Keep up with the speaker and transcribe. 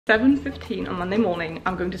7:15 on Monday morning.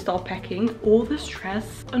 I'm going to start packing. All the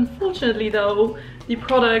stress. Unfortunately though, the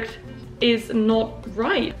product is not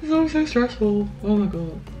right. It's so stressful. Oh my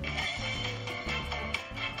god.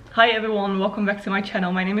 Hi everyone, welcome back to my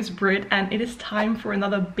channel. My name is Britt and it is time for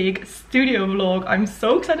another big studio vlog. I'm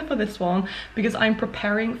so excited for this one because I'm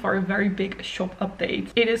preparing for a very big shop update.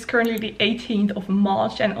 It is currently the 18th of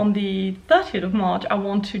March and on the 30th of March I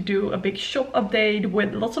want to do a big shop update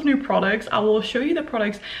with lots of new products. I will show you the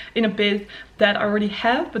products in a bit that I already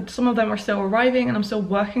have, but some of them are still arriving and I'm still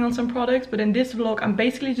working on some products. But in this vlog I'm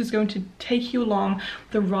basically just going to take you along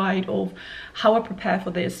the ride of how I prepare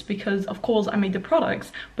for this, because of course I made the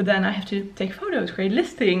products, but then I have to take photos, create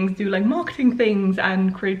listings, do like marketing things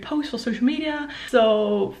and create posts for social media.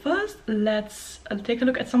 So first let's take a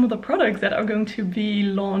look at some of the products that are going to be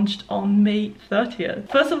launched on May 30th.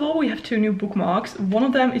 First of all, we have two new bookmarks. One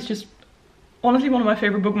of them is just honestly one of my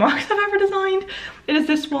favorite bookmarks I've ever designed. It is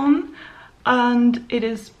this one and it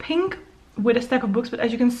is pink with a stack of books, but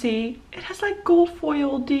as you can see it has like gold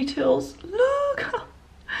foil details. Look!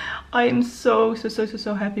 I am so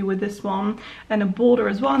happy with this one, and a border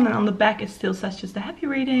as well, and then on the back it still says just a happy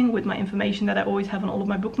reading with my information that I always have on all of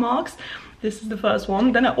my bookmarks. This is the first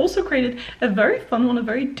one. Then I also created a very fun one, a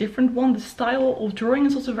very different one. The style of drawing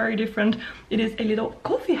is also very different. It is a little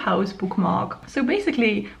coffee house bookmark. So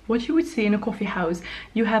basically what you would see in a coffee house,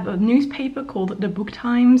 you have a newspaper called The Book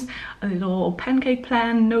Times, a little pancake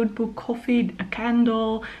plan, notebook, coffee, a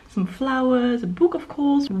candle, some flowers, a book of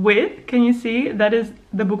course, with, can you see, that is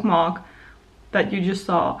the bookmark that you just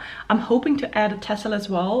saw. I'm hoping to add a tassel as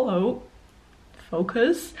well. Oh,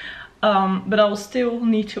 focus. But I will still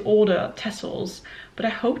need to order tassels, but I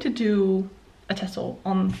hope to do a tassel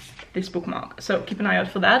on this bookmark, so keep an eye out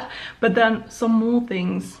for that. But then some more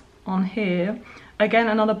things on here. Again,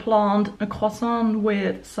 another plant, a croissant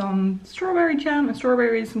with some strawberry jam and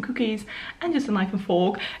strawberries, some cookies, and just a knife and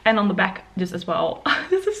fork. And on the back just as well.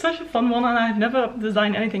 This is such a fun one and I've never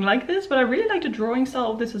designed anything like this, but I really like the drawing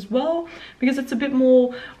style of this as well because it's a bit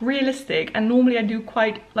more realistic, and normally I do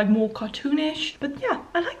quite like more cartoonish. But yeah,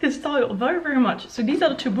 I like this style very much. So these are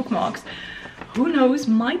the two bookmarks. Who knows,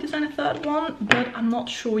 might design a third one, but I'm not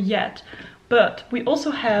sure yet. But we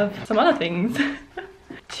also have some other things.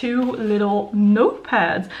 Two little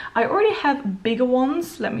notepads. I already have bigger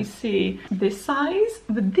ones, let me see, this size,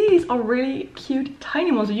 but these are really cute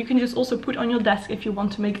tiny ones that you can just also put on your desk if you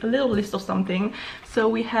want to make a little list of something. So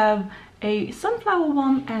we have a sunflower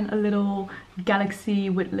one and a little galaxy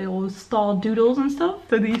with little star doodles and stuff.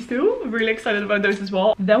 So these two, I'm really excited about those as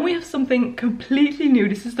well. Then we have something completely new.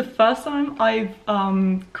 This is the first time I've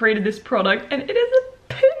created this product, and it is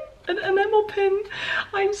a pin. An enamel pin.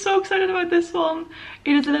 I'm so excited about this one.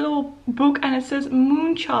 It is a little book and it says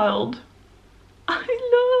Moonchild.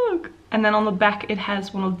 Look! And then on the back it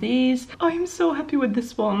has one of these. I'm so happy with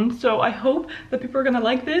this one. So I hope that people are gonna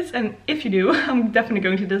like this, and if you do, I'm definitely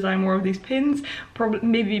going to design more of these pins. Probably,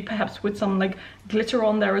 maybe perhaps with some like glitter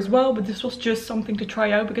on there as well, but this was just something to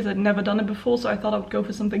try out because I'd never done it before, so I thought I would go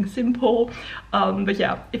for something simple. But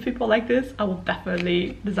yeah, if people like this, I will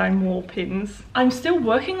definitely design more pins. I'm still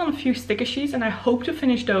working on a few sticker sheets and I hope to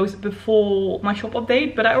finish those before my shop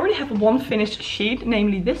update, but I already have one finished sheet,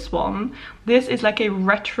 namely this one. This is like a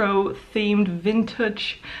retro themed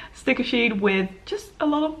vintage sticker sheet with just a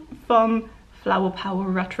lot of fun flower power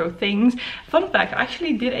retro things. Fun fact, I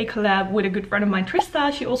actually did a collab with a good friend of mine,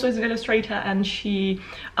 Trista. She also is an illustrator, and she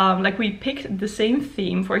like we picked the same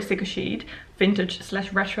theme for a sticker sheet,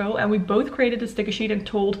 vintage/retro, and we both created a sticker sheet and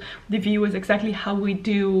told the viewers exactly how we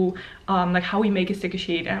do like how we make a sticker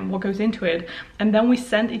sheet and what goes into it. And then we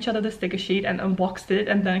sent each other the sticker sheet and unboxed it,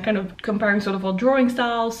 and then kind of comparing sort of our drawing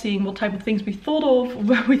styles, seeing what type of things we thought of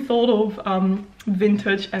when we thought of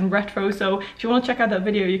vintage and retro. So if you want to check out that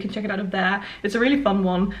video, you can check it out of there. It's a really fun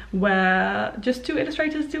one where just two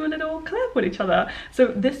illustrators do a little collab with each other. So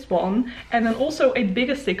this one, and then also a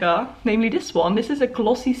bigger sticker, namely this one. This is a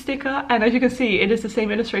glossy sticker, and as you can see it is the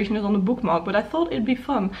same illustration as on the bookmark, but I thought it'd be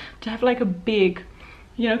fun to have like a big,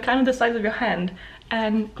 you know, kind of the size of your hand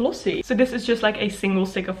and glossy. So this is just like a single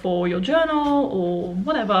sticker for your journal or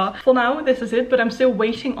whatever. For now this is it, but I'm still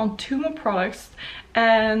waiting on two more products,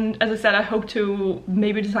 and as I said, I hope to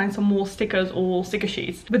maybe design some more stickers or sticker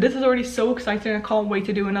sheets. But this is already so exciting. I can't wait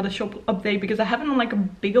to do another shop update because I haven't done like a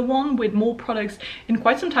bigger one with more products in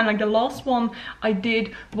quite some time. Like the last one I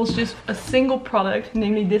did was just a single product,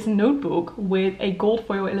 namely this notebook with a gold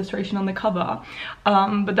foil illustration on the cover,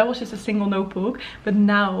 but that was just a single notebook. But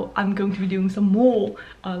now I'm going to be doing some more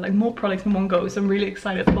like more products in one go, so I'm really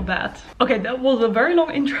excited for that. Okay, that was a very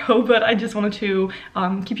long intro, but I just wanted to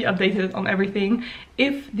keep you updated on everything.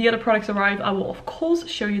 If the other products arrive, I will of course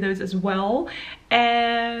show you those as well.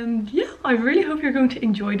 And yeah, I really hope you're going to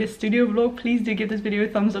enjoy this studio vlog. Please do give this video a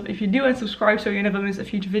thumbs up if you do, and subscribe so you never miss a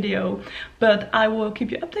future video. But I will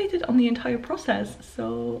keep you updated on the entire process,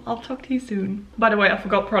 so I'll talk to you soon. By the way, I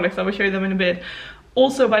forgot products, I will show you them in a bit.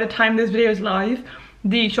 Also, by the time this video is live,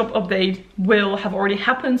 the shop update will have already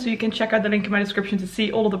happened, so you can check out the link in my description to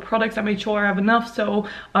see all of the products. I made sure I have enough, so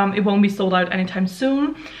it won't be sold out anytime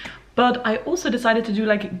soon. But I also decided to do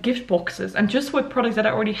like gift boxes, and just with products that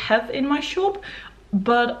I already have in my shop,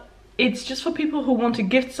 but it's just for people who want to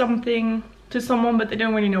gift something to someone but they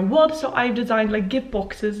don't really know what. So I've designed like gift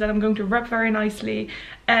boxes that I'm going to wrap very nicely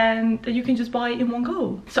and that you can just buy in one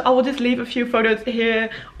go. So I will just leave a few photos here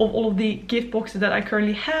of all of the gift boxes that I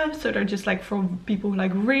currently have. So they're just like for people who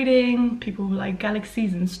like reading, people who like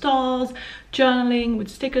galaxies and stars, journaling with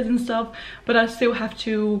stickers and stuff, but I still have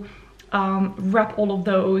to wrap all of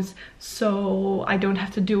those, so I don't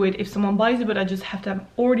have to do it if someone buys it, but I just have them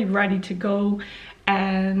already ready to go.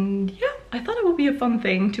 And yeah, I thought it would be a fun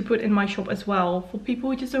thing to put in my shop as well for people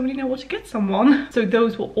who just don't really know what to get someone. So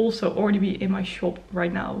those will also already be in my shop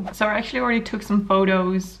right now. So I actually already took some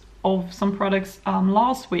photos of some products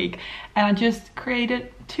last week, and I just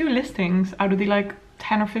created 2 listings out of the like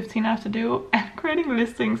 10 or 15 I have to do. And creating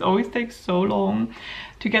listings always takes so long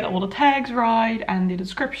to get all the tags right and the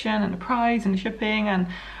description and the price and the shipping, and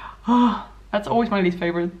that's always my least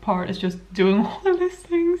favorite part, is just doing all the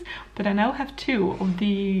listings. But I now have 2 of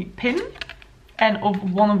the pin and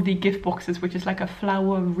of one of the gift boxes, which is like a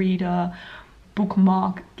flower reader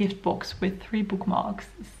bookmark gift box with 3 bookmarks.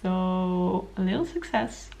 So a little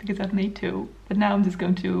success because I've made 2, but now I'm just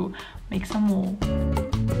going to make some more.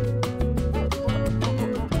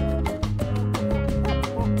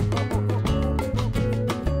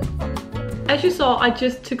 As you saw, I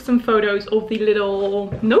just took some photos of the little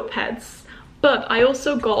notepads, but I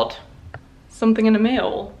also got something in the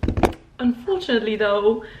mail. Unfortunately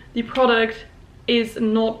though, the product is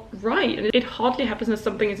not right. It hardly happens that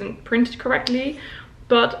something isn't printed correctly,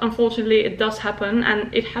 but unfortunately it does happen,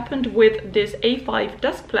 and it happened with this A5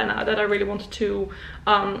 desk planner that I really wanted to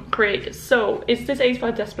create. So it's this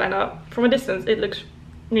A5 desk planner. From a distance it looks,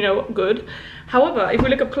 you know, good. However, if we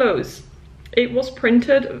look up close, it was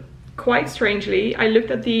printed quite strangely. I looked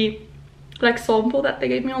at the like sample that they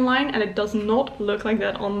gave me online, and it does not look like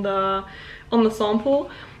that on the sample.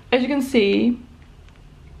 As you can see,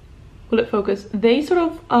 will it focus? They sort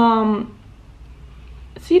of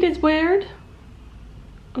see these weird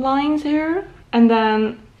lines here, and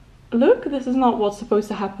then look, this is not what's supposed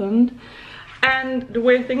to happen. And the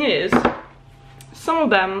weird thing is, some of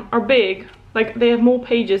them are big, like they have more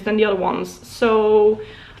pages than the other ones. So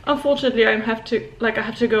unfortunately I have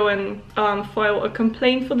to go and file a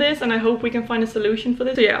complaint for this, and I hope we can find a solution for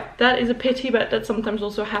this. So yeah, that is a pity, but that sometimes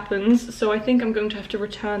also happens. So I think I'm going to have to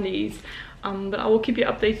return these, but I will keep you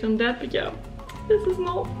updated on that. But yeah, this is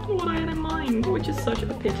not what I had in mind, which is such a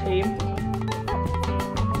pity.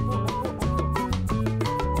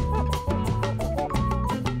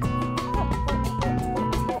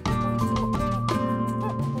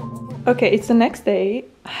 Okay, it's the next day.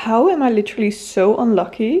 How am I literally so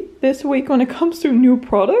unlucky this week when it comes to new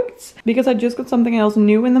products? Because I just got something else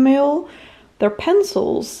new in the mail. They're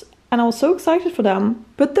pencils, and I was so excited for them,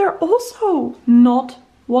 but they're also not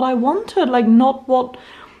what I wanted, like not what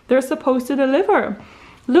they're supposed to deliver.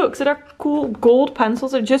 Look, so they're cool gold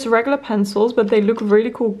pencils. They're just regular pencils, but they look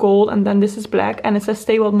really cool gold, and then this is black, and it says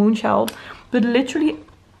Stay Well Moonchild. But literally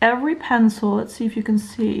every pencil, let's see if you can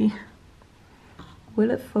see. Will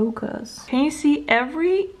it focus? Can you see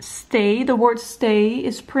every stay? The word stay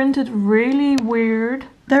is printed really weird.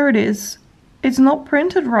 There it is. It's not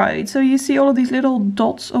printed right. So you see all of these little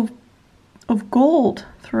dots of gold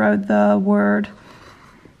throughout the word.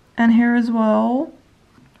 And here as well.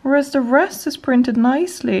 Whereas the rest is printed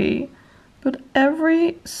nicely. But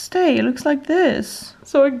every stay looks like this.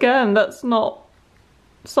 So again, that's not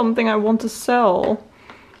something I want to sell.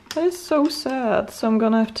 That is so sad. So I'm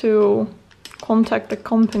gonna have to contact the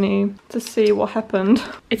company to see what happened.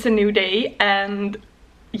 It's a new day, and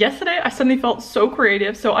yesterday I suddenly felt so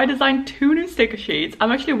creative, so I designed 2 new sticker sheets.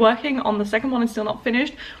 I'm actually working on the second one, it's still not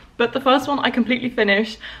finished, but the first one I completely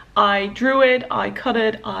finished. I drew it, I cut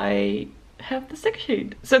it, I have the sticker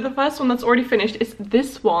sheet. So the first one that's already finished is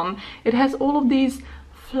this one. It has all of these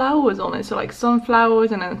flowers on it, so like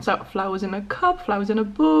sunflowers, and then flowers in a cup, flowers in a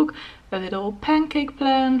book, a little pancake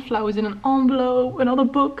plant, flowers in an envelope, another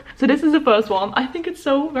book. So this is the first one. I think it's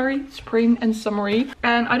so very spring and summery,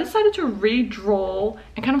 and I decided to redraw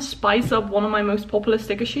and kind of spice up one of my most popular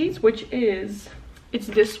sticker sheets, which is, it's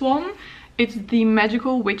this one. It's the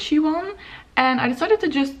magical witchy one, and I decided to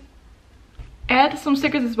just add some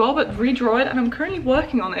stickers as well, but redraw it, and I'm currently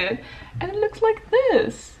working on it, and it looks like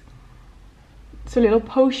this. So little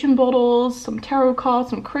potion bottles, some tarot cards,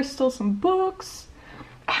 some crystals, some books,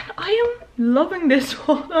 and I am loving this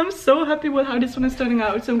one. I'm so happy with how this one is turning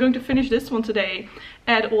out. So I'm going to finish this one today,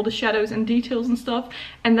 add all the shadows and details and stuff,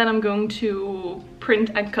 and then I'm going to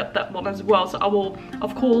print and cut that one as well. So I will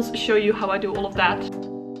of course show you how I do all of that.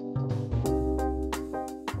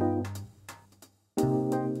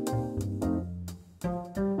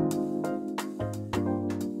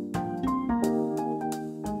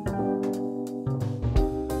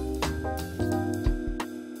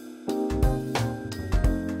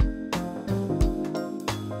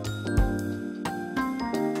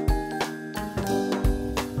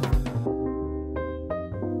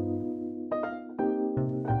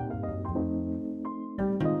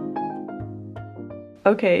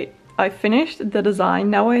 Okay, I finished the design.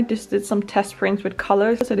 Now I just did some test prints with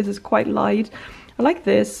colors. So this is quite light. I like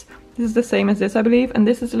this. This is the same as this, I believe, and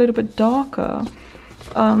this is a little bit darker.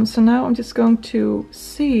 So now I'm just going to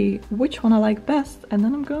see which one I like best, and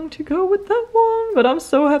then I'm going to go with that one. But I'm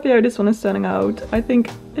so happy how this one is turning out. I think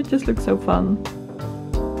it just looks so fun.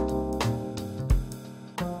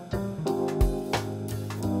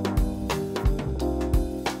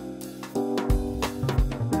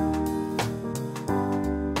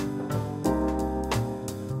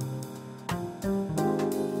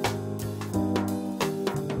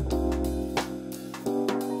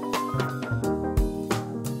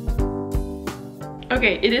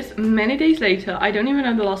 Okay, it is many days later. I don't even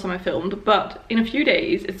know the last time I filmed, but in a few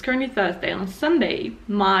days, it's currently Thursday, on Sunday,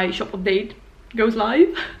 my shop update goes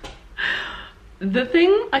live. The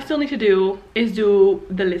thing I still need to do is do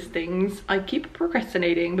the listings. I keep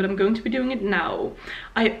procrastinating, but I'm going to be doing it now.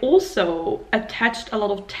 I also attached a lot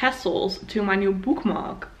of tassels to my new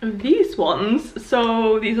bookmark. These ones,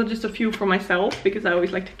 so these are just a few for myself because I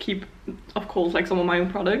always like to keep, of course, like some of my own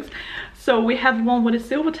products. So we have one with a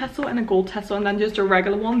silver tassel and a gold tassel, and then just a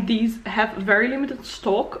regular one. These have very limited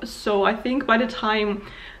stock, so I think by the time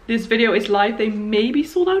this video is live they may be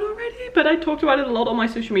sold out already, but I talked about it a lot on my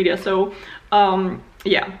social media. So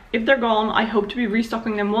yeah, if they're gone, I hope to be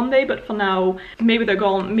restocking them one day, but for now maybe they're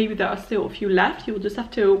gone, maybe there are still a few left. You'll just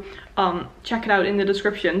have to check it out in the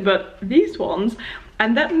description. But these ones,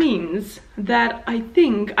 and that means that I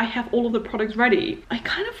think I have all of the products ready. I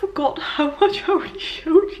kind of forgot how much I already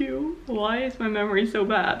showed you. Why is my memory so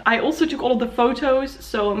bad? I also took all of the photos,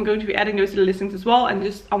 so I'm going to be adding those to the listings as well, and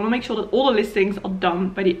just I want to make sure that all the listings are done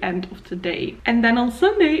by the end of today. And then on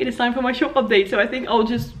Sunday it is time for my shop update, so I think I'll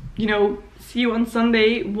just, you know, see you on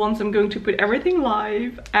Sunday once I'm going to put everything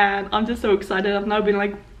live. And I'm just so excited. I've now been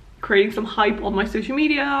like creating some hype on my social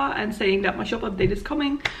media and saying that my shop update is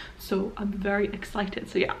coming, so I'm very excited.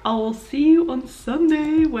 So yeah, I will see you on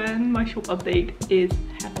Sunday when my shop update is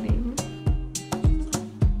happening.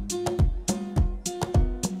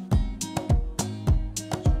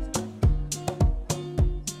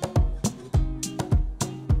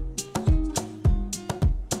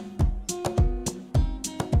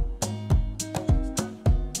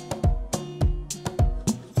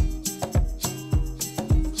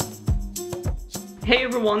 Hey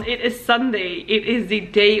everyone, it is Sunday. It is the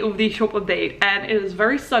day of the shop update and it is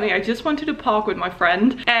very sunny. I just went to the park with my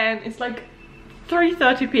friend and it's like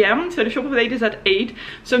 3:30 p.m. so the shop update is at 8.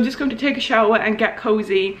 So I'm just going to take a shower and get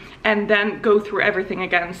cozy and then go through everything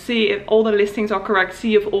again. See if all the listings are correct,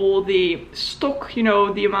 see if all the stock, you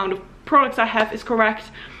know, the amount of products I have is correct.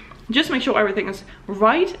 Just make sure everything is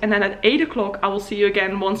right, and then at 8 o'clock I will see you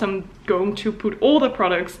again once I'm going to put all the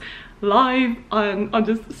products live. And I'm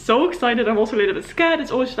just so excited. I'm also a little bit scared.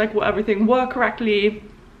 It's always like, will everything work correctly?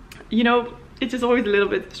 You know, it's just always a little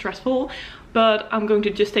bit stressful, but I'm going to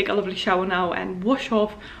just take a lovely shower now and wash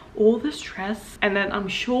off all the stress, and then I'm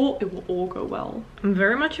sure it will all go well. I'm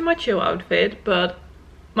very much in my chill outfit, but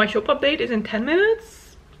my shop update is in 10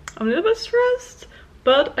 minutes. I'm a little bit stressed,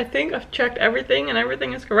 but I think I've checked everything and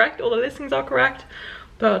everything is correct. All the listings are correct.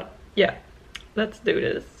 But yeah, let's do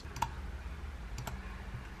this.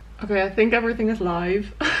 Okay, I think everything is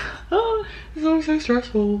live. Oh, it's always so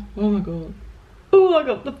stressful. Oh my god. Oh, I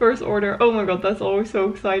got the first order. Oh my god, that's always so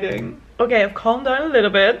exciting. Okay, I've calmed down a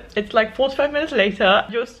little bit. It's like 45 minutes later.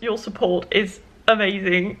 Just your support is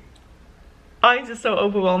amazing. I'm just so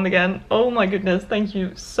overwhelmed again. Oh my goodness, thank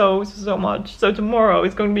you so much. So tomorrow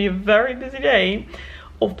is going to be a very busy day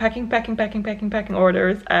of packing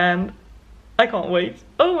orders, and I can't wait.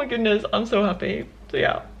 Oh my goodness, I'm so happy. So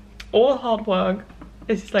yeah, all the hard work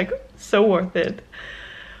is just like so worth it.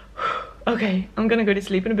 Okay, I'm gonna go to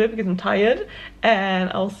sleep in a bit because I'm tired,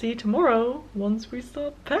 and I'll see you tomorrow once we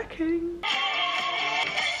start packing.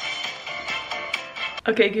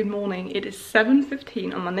 Okay, good morning. It is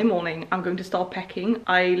 7:15 on Monday morning. I'm going to start packing.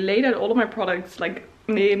 I laid out all of my products like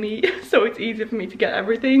near me so it's easier for me to get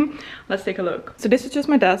everything. Let's take a look. So this is just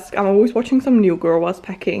my desk. I'm always watching some New Girl whilst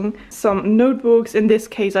packing. Some notebooks. In this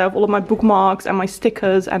case I have all of my bookmarks and my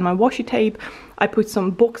stickers and my washi tape. I put some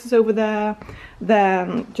boxes over there,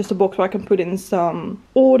 then just a box where I can put in some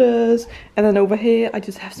orders, and then over here I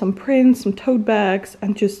just have some prints, some tote bags,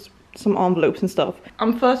 and just some envelopes and stuff.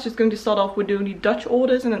 I'm first just going to start off with doing the Dutch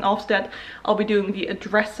orders, and then after that I'll be doing the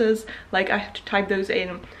addresses. Like I have to type those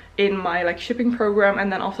in my like shipping program,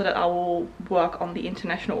 and then after that I will work on the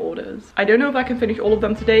international orders. I don't know if I can finish all of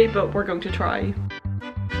them today, but we're going to try.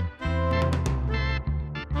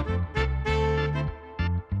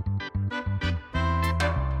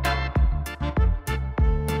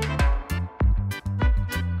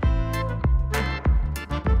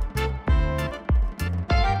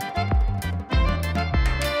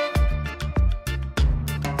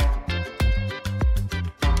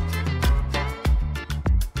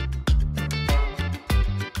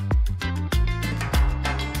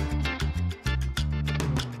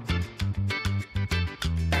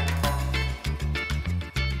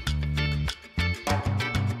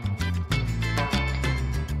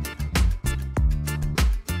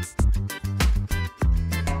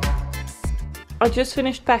 I just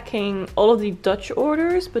finished packing all of the Dutch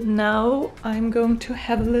orders, but now I'm going to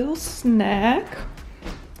have a little snack.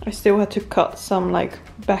 I still had to cut some like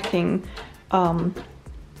backing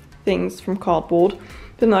things from cardboard.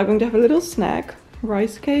 But now I'm going to have a little snack,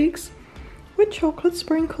 rice cakes with chocolate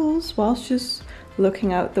sprinkles, whilst just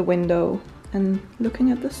looking out the window and looking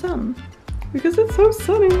at the sun, because it's so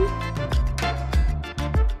sunny.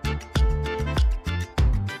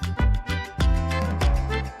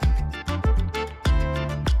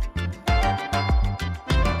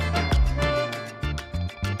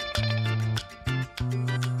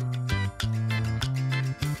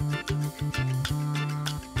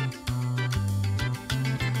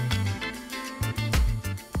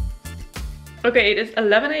 Okay, it is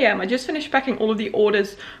 11 AM. I just finished packing all of the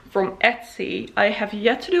orders from Etsy. I have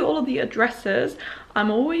yet to do all of the addresses.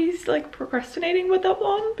 I'm always like procrastinating with that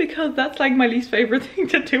one because that's like my least favorite thing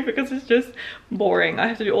to do because it's just boring. I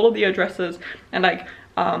have to do all of the addresses and like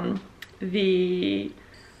the...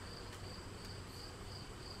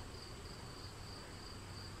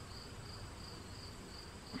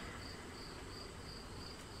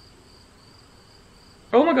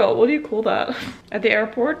 Oh my god, what do you call that? At the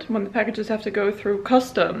airport, when the packages have to go through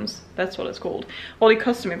customs, that's what it's called. All the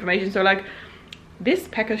custom information, so like, this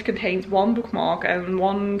package contains one bookmark and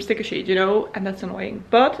one sticker sheet, you know, and that's annoying.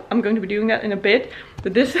 But I'm going to be doing that in a bit,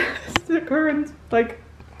 but this is the current, like,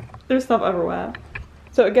 there's stuff everywhere.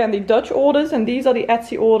 So again, the Dutch orders, and these are the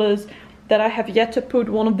Etsy orders that I have yet to put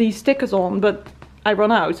one of these stickers on, but I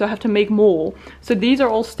run out, so I have to make more. So these are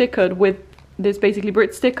all stickered with this basically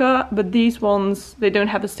Brit sticker, but these ones, they don't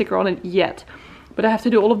have a sticker on it yet. But I have to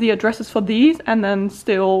do all of the addresses for these and then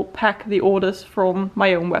still pack the orders from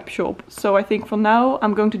my own web shop. So I think for now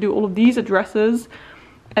I'm going to do all of these addresses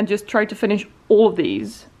and just try to finish all of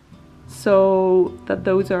these so that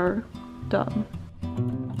those are done.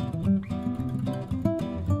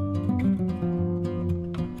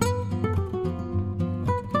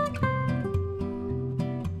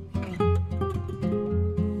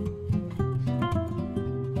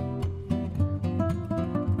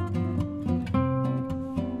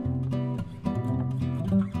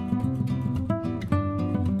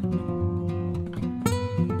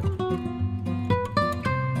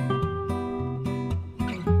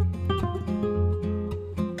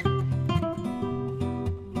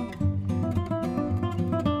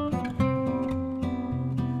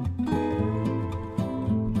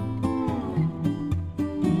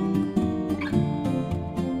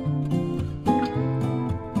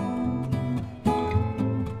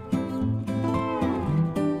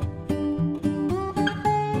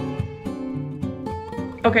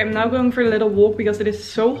 Okay, I'm now going for a little walk because it is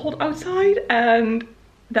so hot outside, and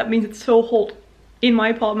that means it's so hot in my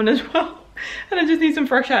apartment as well. And I just need some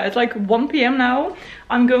fresh air. It's like 1 PM now.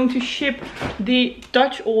 I'm going to ship the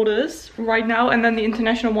Dutch orders right now, and then the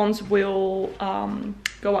international ones will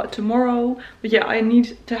go out tomorrow. But yeah, I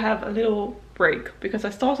need to have a little break because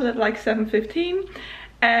I started at like 7:15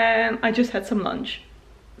 and I just had some lunch.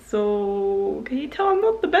 So can you tell I'm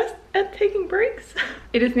not the best at taking breaks?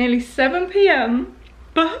 It is nearly 7 PM.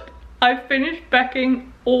 But I finished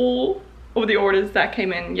packing all of the orders that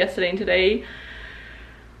came in yesterday and today.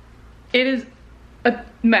 It is a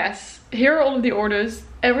mess. here are all of the orders.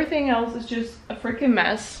 Everything else is just a freaking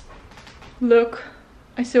mess. Look,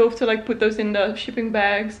 I still have to like put those in the shipping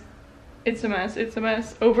bags. It's a mess, it's a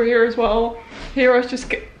mess. Over here as well. Here I was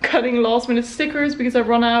just cutting last minute stickers because I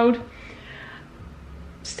run out.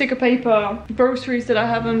 Sticker paper, groceries that I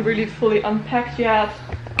haven't really fully unpacked yet.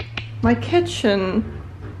 My kitchen,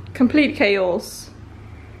 complete chaos.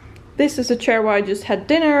 This is a chair where I just had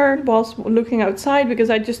dinner whilst looking outside because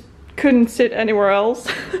I just couldn't sit anywhere else.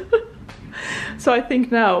 So I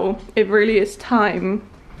think now it really is time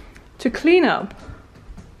to clean up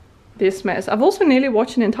this mess. I've also nearly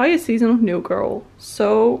watched an entire season of New Girl,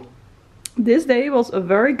 so this day was a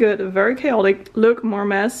very good, a very chaotic. Look, more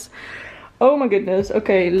mess. Oh my goodness.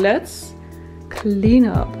 Okay, let's clean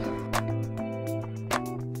up.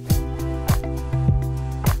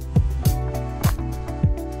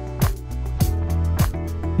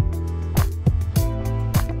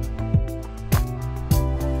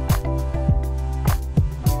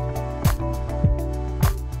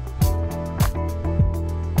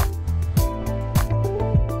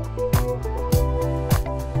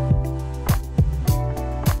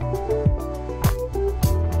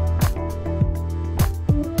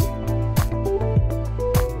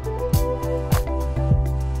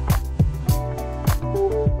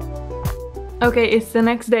 Okay, it's the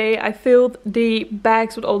next day. I filled the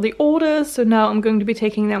bags with all the orders, so now I'm going to be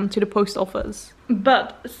taking them to the post office.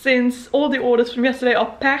 But since all the orders from yesterday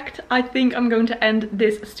are packed, I think I'm going to end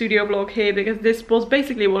this studio vlog here because this was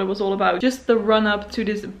basically what it was all about. Just the run up to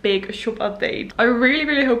this big shop update. I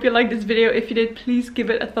really hope you liked this video. If you did, please give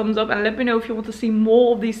it a thumbs up and let me know if you want to see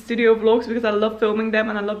more of these studio vlogs because I love filming them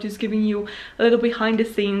and I love just giving you a little behind the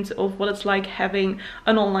scenes of what it's like having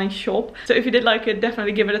an online shop. So if you did like it,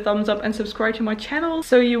 definitely give it a thumbs up and subscribe to my channel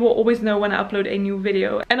so you will always know when I upload a new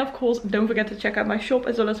video. And of course, don't forget to check out my shop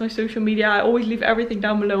as well as my social media. I always leave everything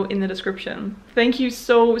down below in the description. Thank you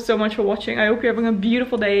so much for watching. I hope you're having a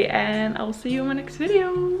beautiful day and I'll see you in my next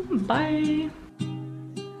video. Bye.